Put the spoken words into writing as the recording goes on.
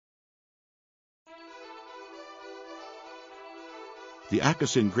The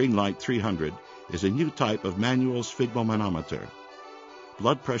Acasin Greenlight 300 is a new type of manual sphygmomanometer.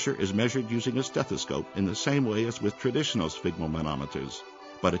 Blood pressure is measured using a stethoscope in the same way as with traditional sphygmomanometers,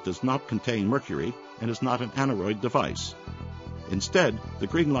 but it does not contain mercury and is not an aneroid device. Instead, the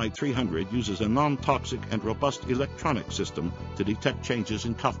Greenlight 300 uses a non-toxic and robust electronic system to detect changes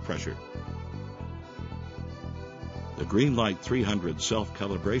in cuff pressure. The Greenlight 300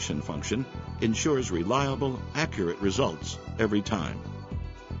 self-calibration function ensures reliable, accurate results every time.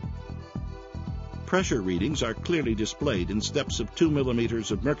 Pressure readings are clearly displayed in steps of 2 millimeters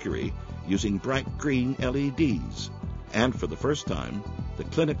of mercury using bright green LEDs, and for the first time, the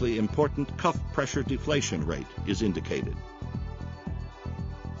clinically important cuff pressure deflation rate is indicated.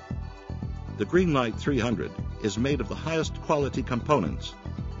 The Greenlight 300 is made of the highest quality components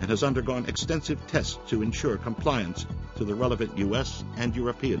and has undergone extensive tests to ensure compliance to the relevant U.S. and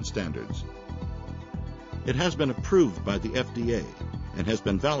European standards. It has been approved by the FDA and has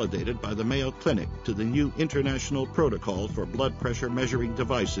been validated by the Mayo Clinic to the new International Protocol for Blood Pressure Measuring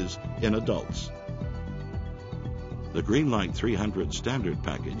Devices in Adults. The Greenlight 300 standard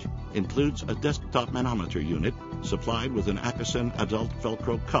package includes a desktop manometer unit supplied with an Acasin adult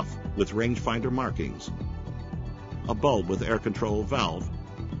Velcro cuff with rangefinder markings, a bulb with air control valve,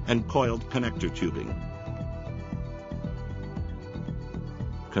 and coiled connector tubing.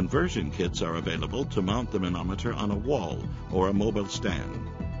 Conversion kits are available to mount the manometer on a wall or a mobile stand.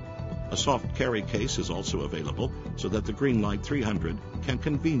 A soft carry case is also available so that the Greenlight 300 can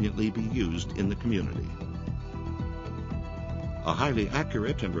conveniently be used in the community. A highly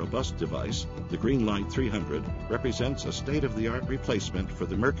accurate and robust device, the Greenlight 300 represents a state-of-the-art replacement for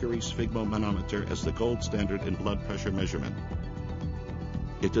the mercury sphygmomanometer as the gold standard in blood pressure measurement.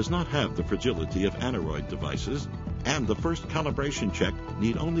 It does not have the fragility of aneroid devices, and the first calibration check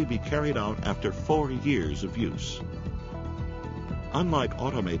need only be carried out after 4 years of use. Unlike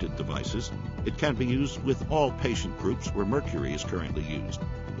automated devices, it can be used with all patient groups where mercury is currently used,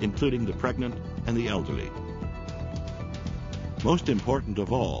 including the pregnant and the elderly. Most important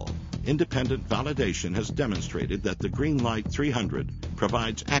of all, independent validation has demonstrated that the Greenlight 300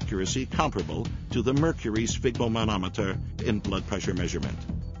 provides accuracy comparable to the mercury sphygmomanometer in blood pressure measurement.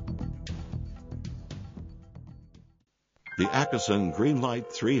 The Acasin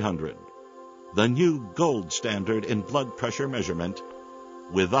Greenlight 300, the new gold standard in blood pressure measurement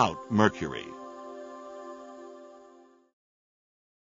without mercury.